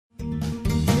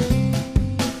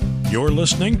You're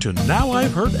listening to Now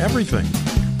I've Heard Everything,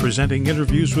 presenting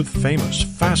interviews with famous,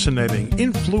 fascinating,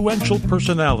 influential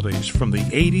personalities from the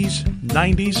 80s,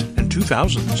 90s, and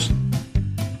 2000s.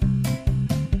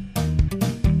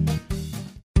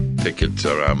 Pickets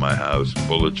around my house,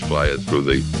 bullets flying through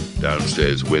the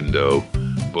downstairs window,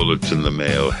 bullets in the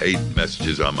mail, hate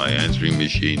messages on my answering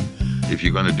machine. If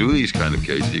you're going to do these kind of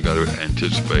cases, you got to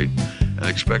anticipate and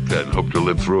expect that and hope to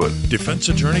live through it. Defense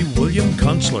attorney William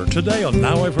Kunstler, today on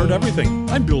Now I've Heard Everything.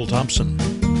 I'm Bill Thompson.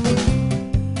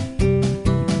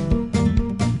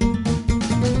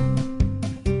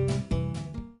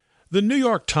 The New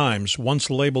York Times once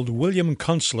labeled William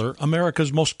Kunstler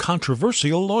America's most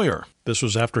controversial lawyer. This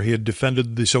was after he had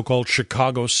defended the so-called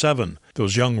Chicago Seven,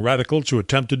 those young radicals who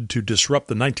attempted to disrupt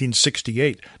the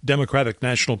 1968 Democratic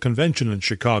National Convention in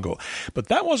Chicago. But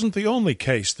that wasn't the only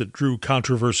case that drew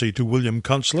controversy to William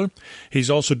Kunstler. He's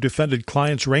also defended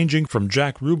clients ranging from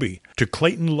Jack Ruby to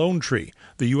Clayton Lonetree,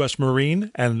 the U.S. Marine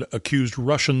and accused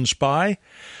Russian spy,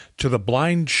 to the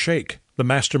Blind Sheikh, the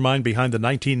mastermind behind the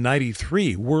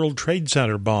 1993 World Trade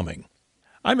Center bombing.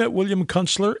 I met William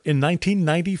Kunstler in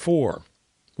 1994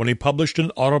 when he published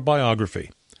an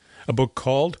autobiography, a book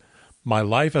called My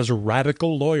Life as a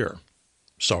Radical Lawyer.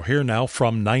 So here now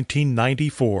from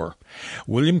 1994,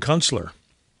 William Kunstler.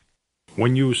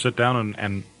 When you sit down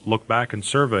and look back and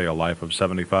survey a life of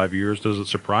 75 years, does it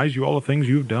surprise you all the things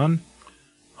you've done?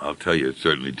 I'll tell you, it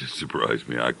certainly did surprise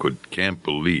me. I can't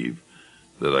believe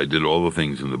that I did all the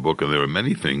things in the book, and there are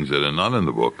many things that are not in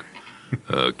the book.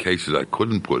 Cases I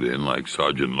couldn't put in, like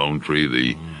Sergeant Lonetree,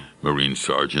 the Marine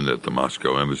sergeant at the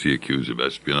Moscow embassy accused of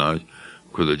espionage,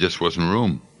 because there just wasn't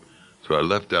room. So I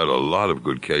left out a lot of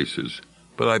good cases,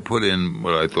 but I put in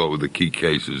what I thought were the key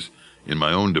cases in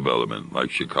my own development,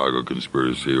 like Chicago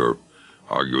conspiracy or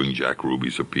arguing Jack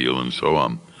Ruby's appeal and so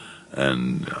on.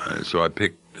 And so I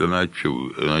picked, and I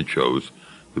chose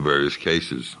the various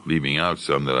cases, leaving out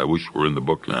some that I wish were in the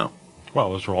book now.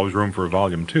 Well, there's always room for a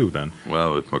volume 2, then.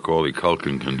 Well, if Macaulay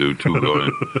Culkin can do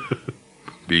 2,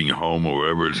 Being Home or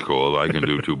whatever it's called, I can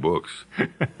do 2 books.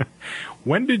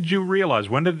 When did you realize,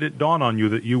 when did it dawn on you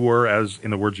that you were, as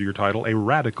in the words of your title, a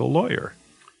radical lawyer?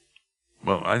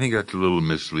 Well, I think that's a little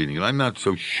misleading. I'm not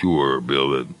so sure, Bill,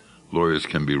 that lawyers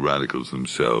can be radicals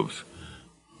themselves.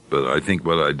 But I think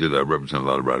what I did, I represent a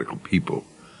lot of radical people.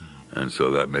 And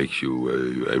so that makes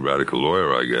you a radical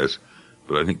lawyer, I guess.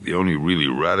 But I think the only really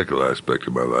radical aspect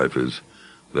of my life is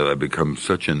that I've become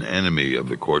such an enemy of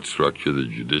the court structure, the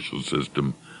judicial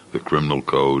system, the criminal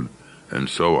code, and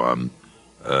so on,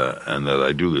 and that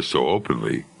I do this so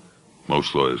openly.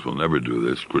 Most lawyers will never do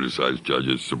this, criticize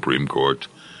judges, Supreme Court,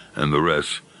 and the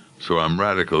rest. So I'm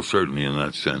radical, certainly, in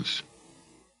that sense.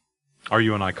 Are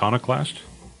you an iconoclast?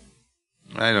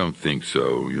 I don't think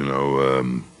so.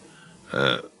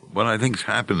 What I think's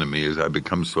happened to me is I've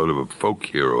become sort of a folk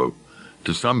hero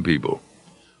to some people.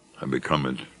 I've become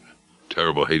a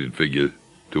terrible, hated figure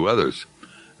to others.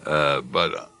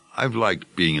 But I've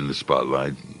liked being in the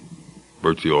spotlight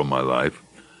virtually all my life,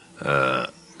 because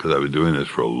I've been doing this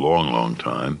for a long, long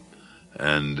time.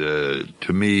 And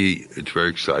to me, it's very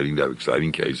exciting to have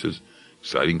exciting cases,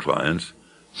 exciting clients.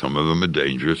 Some of them are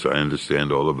dangerous. I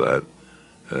understand all of that.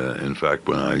 In fact,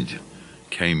 when I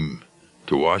came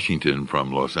to Washington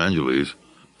from Los Angeles,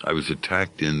 I was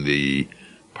attacked in the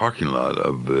parking lot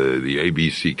of the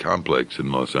ABC complex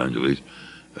in Los Angeles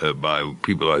by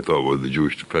people I thought were the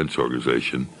Jewish Defense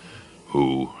Organization,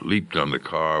 who leaped on the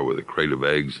car with a crate of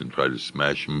eggs and tried to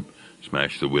smash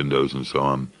the windows and so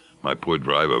on. My poor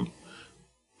driver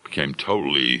became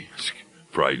totally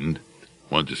frightened,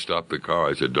 wanted to stop the car.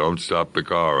 I said, "Don't stop the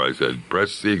car." I said,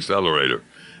 "Press the accelerator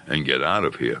and get out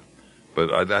of here."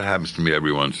 But that happens to me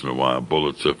every once in a while.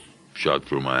 Bullets are shot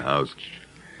through my house.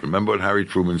 Remember what Harry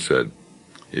Truman said?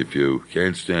 If you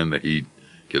can't stand the heat,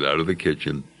 get out of the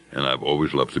kitchen. And I've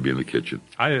always loved to be in the kitchen.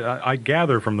 I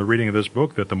gather from the reading of this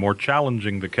book that the more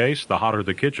challenging the case, the hotter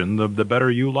the kitchen, the better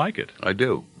you like it. I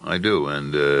do.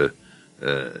 And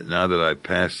now that I've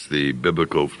passed the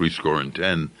biblical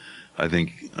 70, I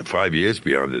think 5 years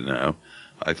beyond it now,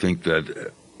 I think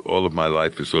that all of my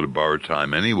life is sort of borrowed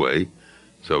time anyway.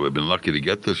 So I've been lucky to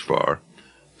get this far.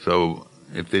 So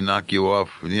if they knock you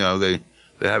off, they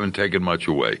haven't taken much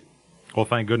away. Well,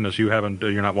 thank goodness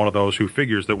you're not one of those who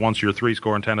figures that once your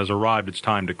 70 has arrived, it's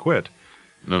time to quit.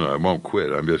 No, I won't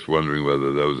quit. I'm just wondering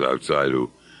whether those outside who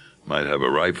might have a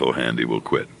rifle handy will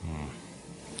quit.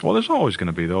 Well, there's always going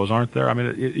to be those, aren't there? I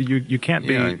mean, you can't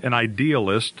be an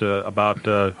idealist about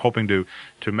hoping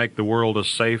to make the world a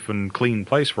safe and clean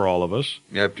place for all of us.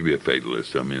 You have to be a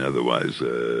fatalist. I mean, otherwise,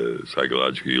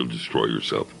 psychologically, you'll destroy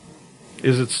yourself.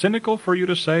 Is it cynical for you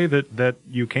to say that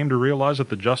you came to realize that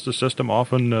the justice system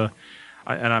often, and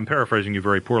I'm paraphrasing you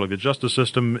very poorly, the justice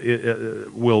system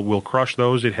will crush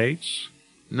those it hates?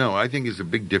 No, I think there's a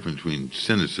big difference between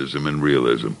cynicism and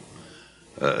realism.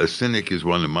 A cynic is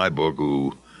one in my book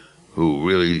who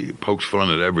really pokes fun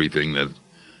at everything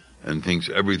and thinks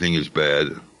everything is bad,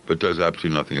 but does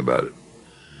absolutely nothing about it.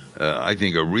 I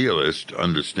think a realist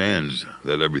understands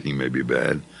that everything may be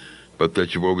bad, but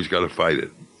that you've always got to fight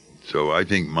it. So I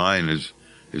think mine is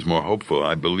more hopeful.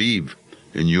 I believe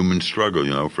in human struggle.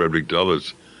 You know, Frederick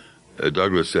Douglass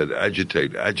said,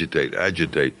 agitate, agitate,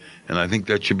 agitate. And I think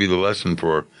that should be the lesson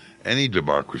for any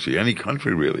democracy, any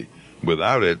country really.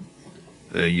 Without it,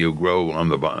 you grow on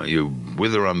the vine, you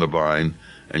wither on the vine,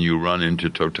 and you run into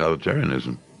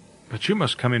totalitarianism. But you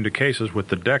must come into cases with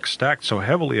the deck stacked so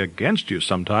heavily against you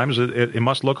sometimes, it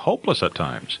must look hopeless at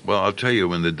times. Well, I'll tell you,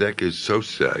 when the deck is so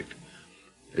stacked,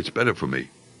 it's better for me,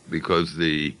 because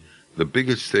the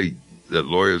biggest thing that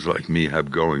lawyers like me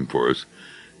have going for us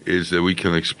is that we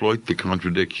can exploit the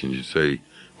contradictions. You say,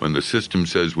 when the system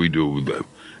says we do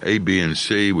A, B, and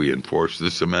C, we enforce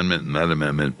this amendment and that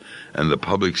amendment, and the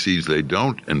public sees they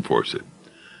don't enforce it.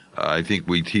 I think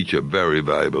we teach a very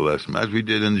valuable lesson, as we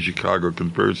did in the Chicago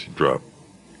conspiracy trial.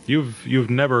 You've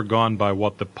never gone by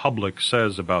what the public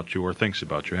says about you or thinks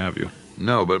about you, have you?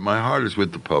 No, but my heart is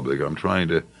with the public. I'm trying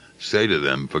to say to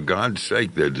them, for God's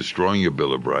sake, they're destroying your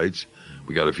Bill of Rights.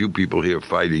 We got a few people here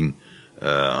fighting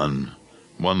on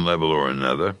one level or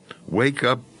another. Wake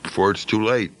up before it's too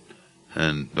late.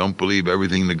 And don't believe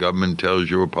everything the government tells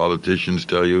you or politicians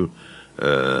tell you.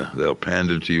 They'll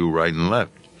pander to you right and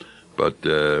left.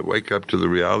 But wake up to the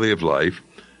reality of life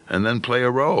and then play a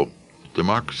role.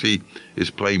 Democracy is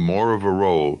playing more of a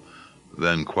role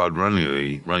than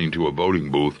quadrennially running to a voting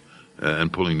booth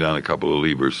and pulling down a couple of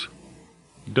levers.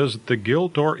 Does the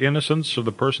guilt or innocence of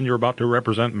the person you're about to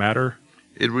represent matter?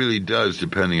 It really does,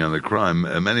 depending on the crime.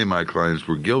 Many of my clients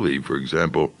were guilty. For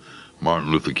example, Martin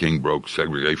Luther King broke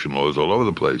segregation laws all over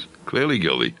the place. Clearly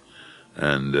guilty.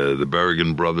 And the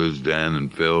Berrigan brothers, Dan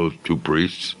and Phil, two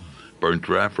priests, burnt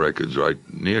draft records right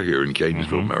near here in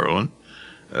Catonsville, Maryland.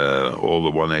 All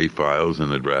the 1A files in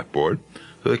the draft board.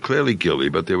 So they're clearly guilty,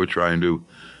 but they were trying to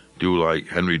do like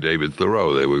Henry David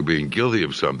Thoreau. They were being guilty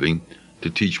of something to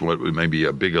teach what may be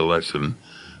a bigger lesson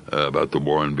about the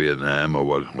war in Vietnam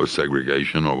or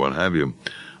segregation or what have you.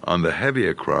 On the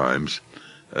heavier crimes,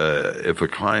 if a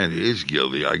client is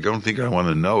guilty, I don't think I want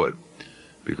to know it,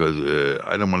 because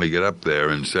I don't want to get up there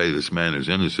and say this man is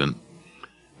innocent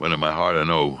when in my heart I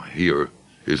know he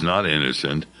is not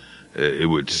innocent. It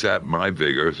would sap my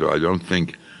vigor, so I don't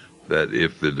think that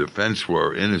if the defense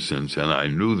were innocent and I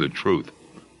knew the truth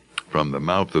from the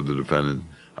mouth of the defendant,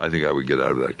 I think I would get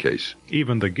out of that case.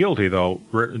 Even the guilty, though,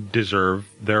 deserve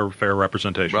their fair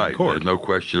representation in court. There's no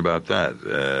question about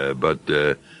that.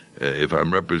 But if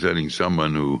I'm representing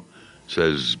someone who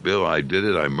says, Bill, I did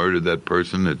it, I murdered that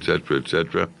person,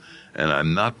 etc., and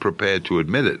I'm not prepared to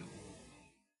admit it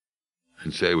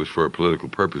and say it was for a political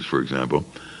purpose, for example,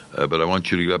 but I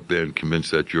want you to get up there and convince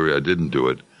that jury I didn't do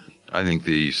it, I think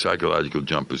the psychological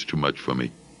jump is too much for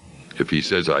me. If he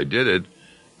says I did it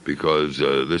because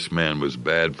this man was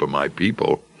bad for my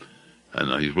people,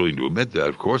 and he's willing to admit that,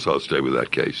 of course I'll stay with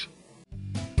that case.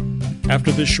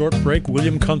 After this short break,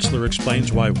 William Kunstler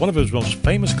explains why one of his most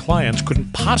famous clients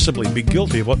couldn't possibly be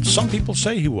guilty of what some people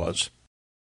say he was.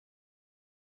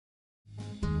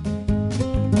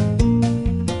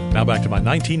 Now back to my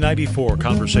 1994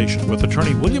 conversation with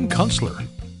attorney William Kunstler.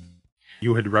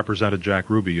 You had represented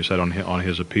Jack Ruby, you said, on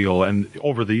his appeal, and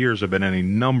over the years there have been any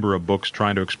number of books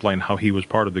trying to explain how he was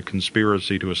part of the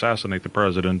conspiracy to assassinate the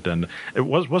president. And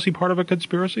was he part of a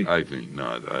conspiracy? I think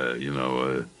not.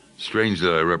 Strange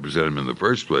that I represented him in the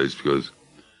first place, because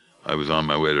I was on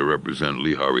my way to represent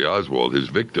Lee Harvey Oswald, his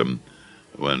victim,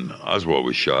 when Oswald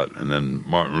was shot, and then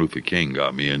Martin Luther King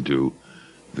got me into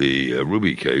the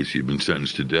Ruby case. He'd been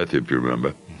sentenced to death, if you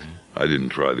remember. I didn't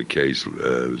try the case.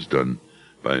 It was done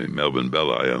by Melvin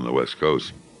Belli on the West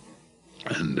Coast.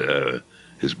 And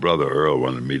his brother Earl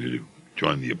wanted me to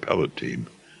join the appellate team.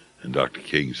 And Dr.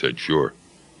 King said, sure,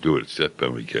 do it. It's a death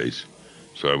penalty case.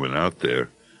 So I went out there.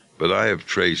 But I have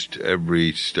traced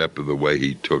every step of the way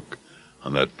he took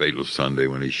on that fatal Sunday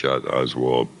when he shot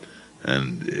Oswald.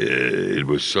 And it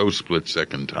was so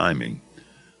split-second timing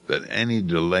that any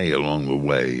delay along the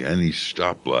way, any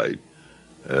stoplight,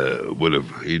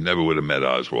 he never would have met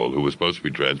Oswald, who was supposed to be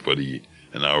transferred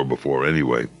an hour before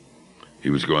anyway.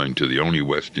 He was going to the only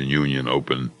Western Union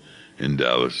open in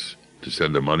Dallas to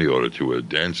send a money order to a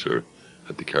dancer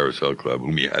at the Carousel Club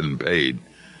whom he hadn't paid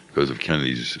because of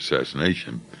Kennedy's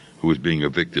assassination, who was being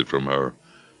evicted from her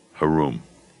her room.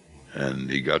 And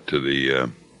he got to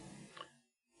the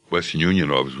Western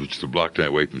Union office, which is a block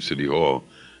away from City Hall.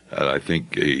 I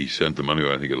think he sent the money,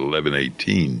 I think, at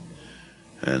 11:18.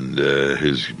 And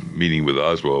his meeting with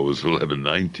Oswald was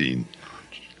 11:19.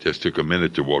 Just took a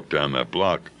minute to walk down that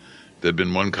block. There'd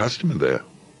been one customer there.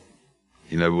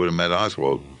 He never would have met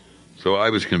Oswald. So I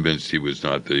was convinced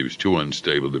that he was too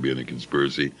unstable to be in a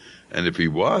conspiracy. And if he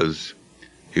was,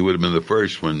 he would have been the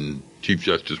first when Chief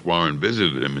Justice Warren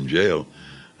visited him in jail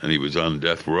and he was on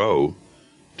death row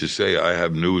to say, I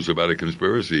have news about a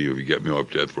conspiracy if you get me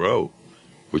off death row,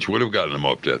 which would have gotten him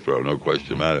off death row, no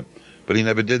question about it. But he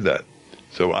never did that.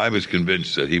 So I was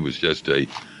convinced that he was just a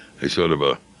sort of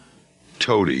a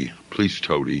toady, police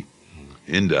toady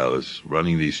in Dallas,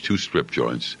 running these two strip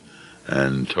joints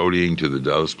and toadying to the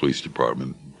Dallas Police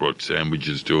Department, brought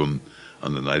sandwiches to him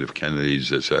on the night of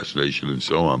Kennedy's assassination and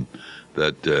so on,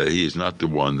 that he is not the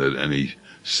one that any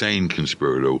sane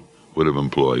conspirator would have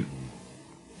employed.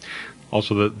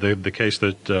 Also, the case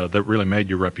that really made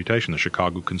your reputation, the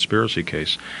Chicago conspiracy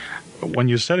case. When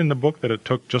you said in the book that it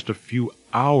took just a few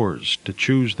hours to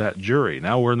choose that jury,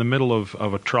 now we're in the middle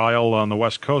of a trial on the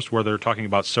West Coast where they're talking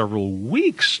about several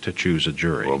weeks to choose a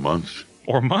jury. Or months.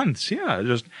 Or months,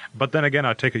 yeah. But then again,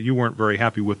 I take it you weren't very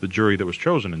happy with the jury that was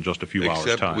chosen in just a few hours'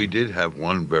 time. Except we did have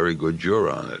one very good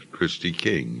juror on it, Christy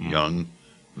King, young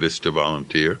Vista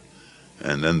volunteer.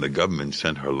 And then the government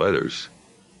sent her letters,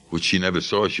 which she never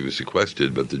saw. She was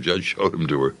sequestered, but the judge showed them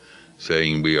to her,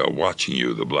 saying, we are watching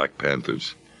you, the Black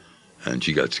Panthers. And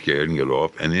she got scared and got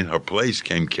off. And in her place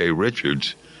came Kay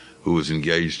Richards, who was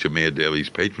engaged to Mayor Daley's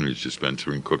patronage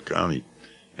dispenser in Cook County,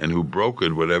 and who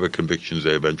brokered whatever convictions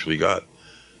they eventually got.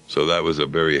 So that was a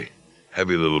very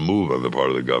heavy little move on the part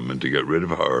of the government to get rid of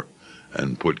her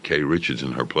and put Kay Richards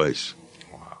in her place.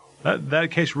 Wow.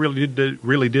 That case really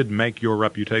did make your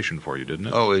reputation for you, didn't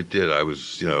it? Oh, it did.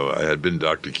 I had been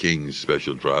Dr. King's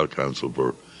special trial counsel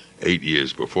for 8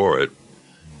 years before it.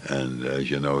 And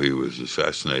as you know, he was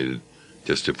assassinated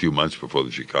just a few months before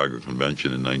the Chicago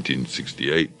Convention in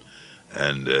 1968.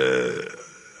 And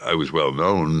I was well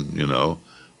known,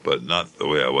 but not the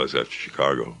way I was after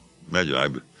Chicago.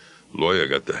 Imagine, lawyer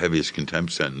got the heaviest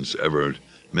contempt sentence ever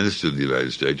administered in the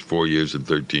United States, 4 years and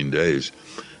 13 days.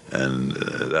 And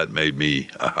that made me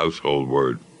a household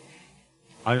word.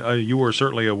 You were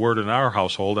certainly a word in our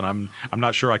household, and I'm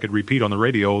not sure I could repeat on the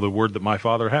radio the word that my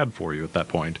father had for you at that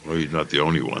point. Well, he's not the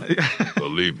only one.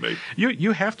 Believe me.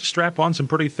 You have to strap on some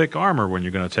pretty thick armor when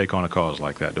you're going to take on a cause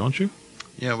like that, don't you?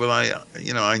 Yeah, well,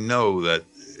 I know that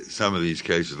some of these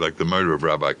cases, like the murder of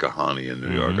Rabbi Kahane in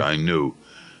New York, I knew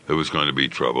there was going to be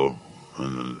trouble,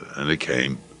 and it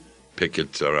came.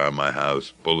 Pickets around my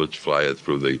house, bullets fly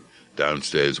through the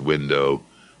downstairs window,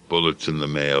 bullets in the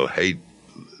mail, hate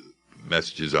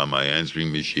messages on my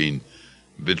answering machine,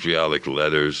 vitriolic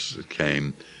letters that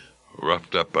came,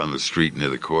 roughed up on the street near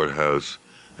the courthouse,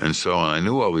 and so on. I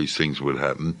knew all these things would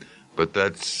happen, but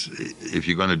if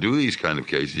you're going to do these kind of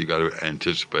cases, you got to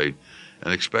anticipate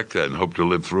and expect that and hope to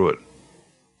live through it.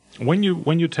 When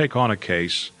you take on a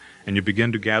case and you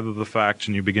begin to gather the facts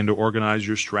and you begin to organize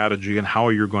your strategy and how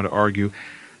you're going to argue,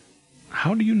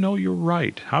 how do you know you're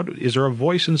right? Is there a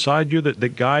voice inside you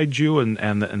that guides you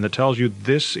and that tells you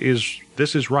this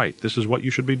is right, this is what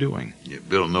you should be doing? Yeah,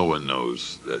 Bill, no one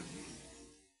knows that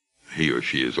he or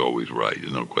she is always right.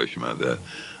 There's no question about that.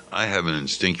 I have an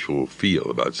instinctual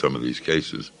feel about some of these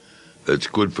cases that's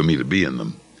good for me to be in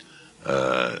them.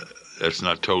 That's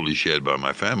not totally shared by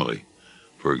my family,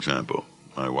 for example.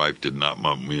 My wife did not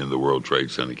want me in the World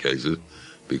Trade Center cases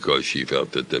because she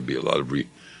felt that there'd be a lot of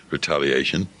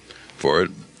retaliation for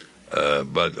it.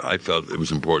 But I felt it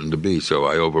was important to be, so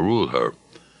I overruled her,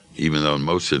 even though in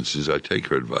most instances I take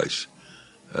her advice.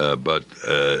 But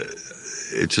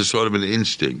it's a sort of an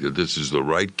instinct that this is the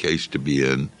right case to be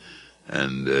in,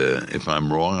 and if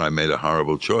I'm wrong, I made a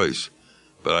horrible choice.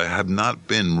 But I have not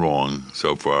been wrong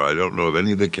so far. I don't know of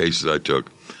any of the cases I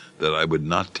took that I would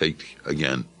not take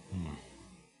again.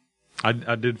 I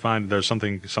did find there's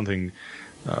something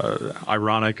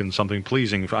ironic and something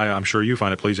pleasing. I'm sure you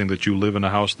find it pleasing that you live in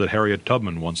a house that Harriet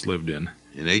Tubman once lived in.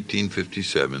 In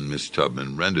 1857, Miss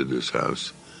Tubman rented this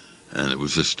house, and it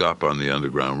was a stop on the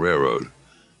Underground Railroad.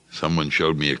 Someone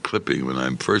showed me a clipping when I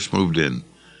first moved in,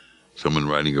 someone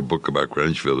writing a book about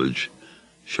Greenwich Village,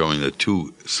 showing that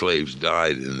 2 slaves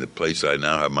died in the place I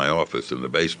now have my office in the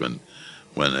basement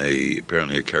when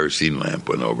apparently a kerosene lamp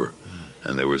went over,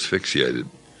 and they were asphyxiated.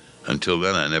 Until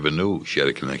then, I never knew she had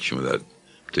a connection with that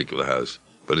particular house.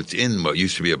 But it's in what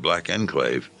used to be a black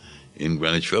enclave in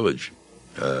Greenwich Village.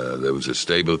 There was a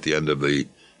stable at the end of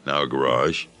now a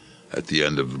garage, at the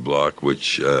end of the block,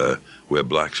 where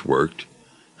blacks worked.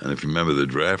 And if you remember the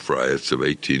draft riots of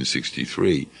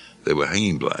 1863, they were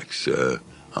hanging blacks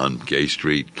on Gay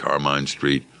Street, Carmine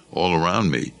Street, all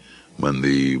around me when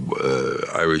the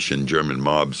Irish and German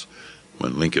mobs,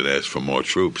 when Lincoln asked for more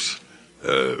troops,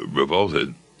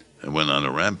 revolted and went on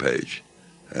a rampage.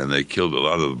 And they killed a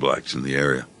lot of the blacks in the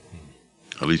area.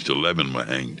 At least 11 were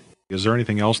hanged. Is there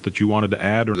anything else that you wanted to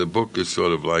add? The book is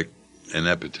sort of like an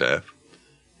epitaph,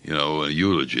 a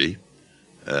eulogy.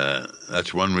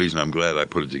 That's one reason I'm glad I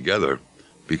put it together,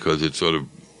 because it sort of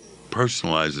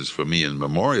personalizes for me and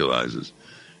memorializes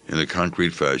in a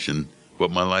concrete fashion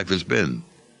what my life has been.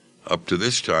 Up to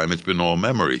this time, it's been all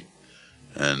memory.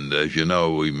 And as you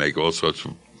know, we make all sorts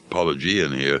of apology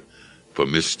in here for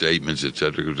misstatements,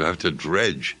 etc., because I have to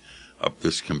dredge up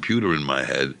this computer in my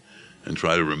head and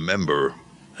try to remember.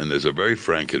 And there's a very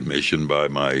frank admission by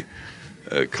my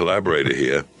collaborator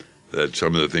here that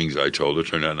some of the things I told her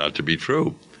turned out not to be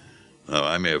true. Now,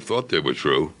 I may have thought they were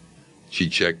true. She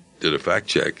did a fact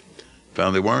check,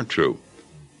 found they weren't true.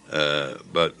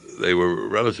 But they were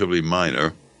relatively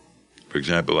minor. For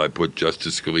example, I put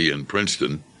Justice Scalia in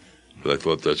Princeton, because I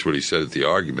thought that's what he said at the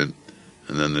argument.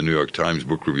 And then the New York Times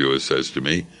book reviewer says to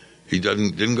me, he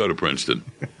didn't go to Princeton.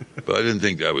 But I didn't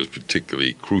think that was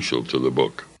particularly crucial to the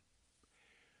book.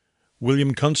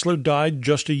 William Kunstler died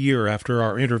just a year after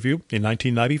our interview in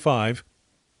 1995.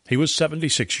 He was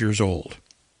 76 years old.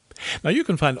 Now, you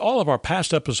can find all of our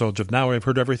past episodes of Now I've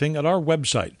Heard Everything at our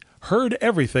website,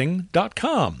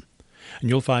 heardeverything.com. And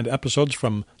you'll find episodes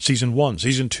from Season 1,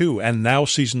 Season 2, and now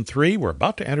Season 3. We're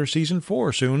about to enter Season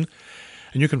 4 soon.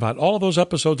 And you can find all of those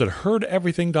episodes at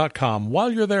heardeverything.com.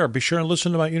 While you're there, be sure and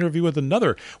listen to my interview with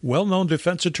another well-known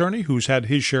defense attorney who's had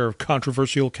his share of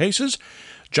controversial cases,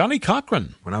 Johnnie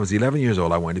Cochran. When I was 11 years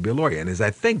old, I wanted to be a lawyer. And as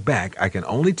I think back, I can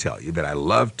only tell you that I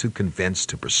loved to convince,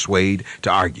 to persuade, to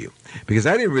argue. Because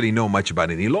I didn't really know much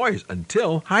about any lawyers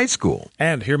until high school.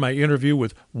 And hear my interview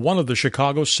with one of the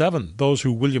Chicago Seven, those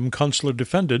who William Kunstler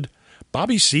defended,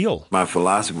 Bobby Seale. My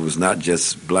philosophy was not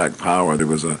just black power. There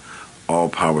was a all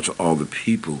power to all the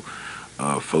people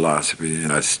philosophy.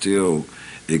 And I still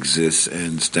exist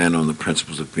and stand on the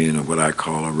principles of being what I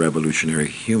call a revolutionary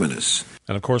humanist.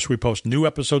 And, of course, we post new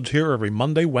episodes here every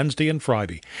Monday, Wednesday, and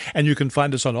Friday. And you can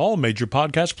find us on all major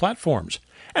podcast platforms.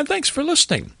 And thanks for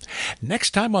listening.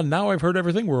 Next time on Now I've Heard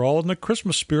Everything, we're all in the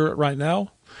Christmas spirit right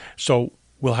now. So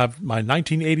we'll have my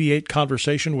 1988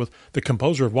 conversation with the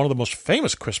composer of one of the most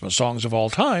famous Christmas songs of all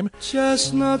time,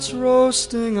 chestnuts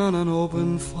roasting on an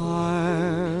open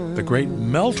fire, the great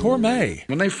Mel Torme.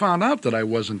 When they found out that I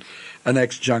wasn't an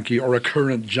ex-junkie or a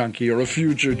current junkie or a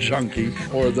future junkie,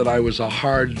 or that I was a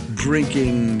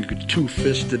hard-drinking,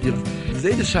 two-fisted,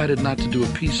 they decided not to do a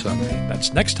piece on me.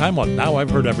 That's next time on Now I've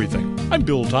Heard Everything. I'm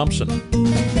Bill Thompson.